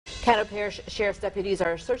Caddo Sheriff's deputies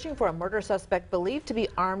are searching for a murder suspect believed to be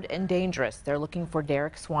armed and dangerous. They're looking for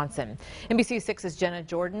Derek Swanson. NBC 6's Jenna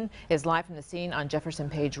Jordan is live from the scene on Jefferson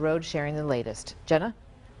Paige Road sharing the latest. Jenna?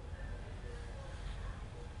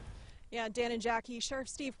 Yeah, Dan and Jackie, Sheriff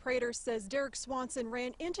Steve Prator says Derek Swanson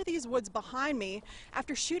ran into these woods behind me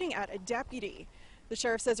after shooting at a deputy. The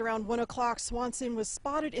sheriff says around 1 o'clock, Swanson was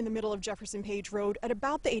spotted in the middle of Jefferson Paige Road at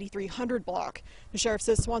about the 8300 block. The sheriff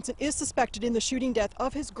says Swanson is suspected in the shooting death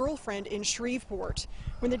of his girlfriend in Shreveport.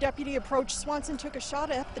 When the deputy approached, Swanson took a shot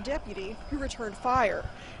at the deputy, who returned fire.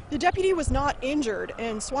 The deputy was not injured,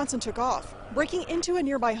 and Swanson took off, breaking into a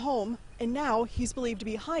nearby home, and now he's believed to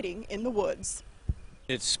be hiding in the woods.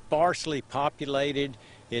 It's sparsely populated.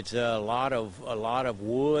 It's a lot of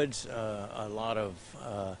woods, a lot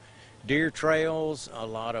of deer trails, a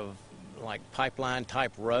lot of like pipeline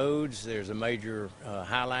type roads. There's a major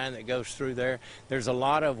high line that goes through there. There's a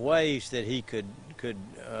lot of ways that he could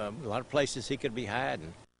a lot of places he could be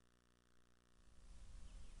hiding.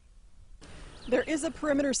 There is a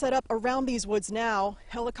perimeter set up around these woods now.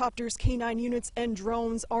 Helicopters, K-9 units, and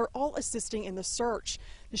drones are all assisting in the search.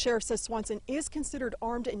 The sheriff says Swanson is considered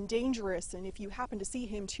armed and dangerous, and if you happen to see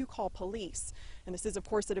him, to call police. And this is, of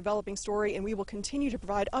course, a developing story, and we will continue to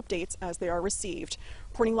provide updates as they are received.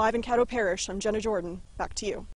 Reporting live in Caddo Parish, I'm Jenna Jordan. Back to you.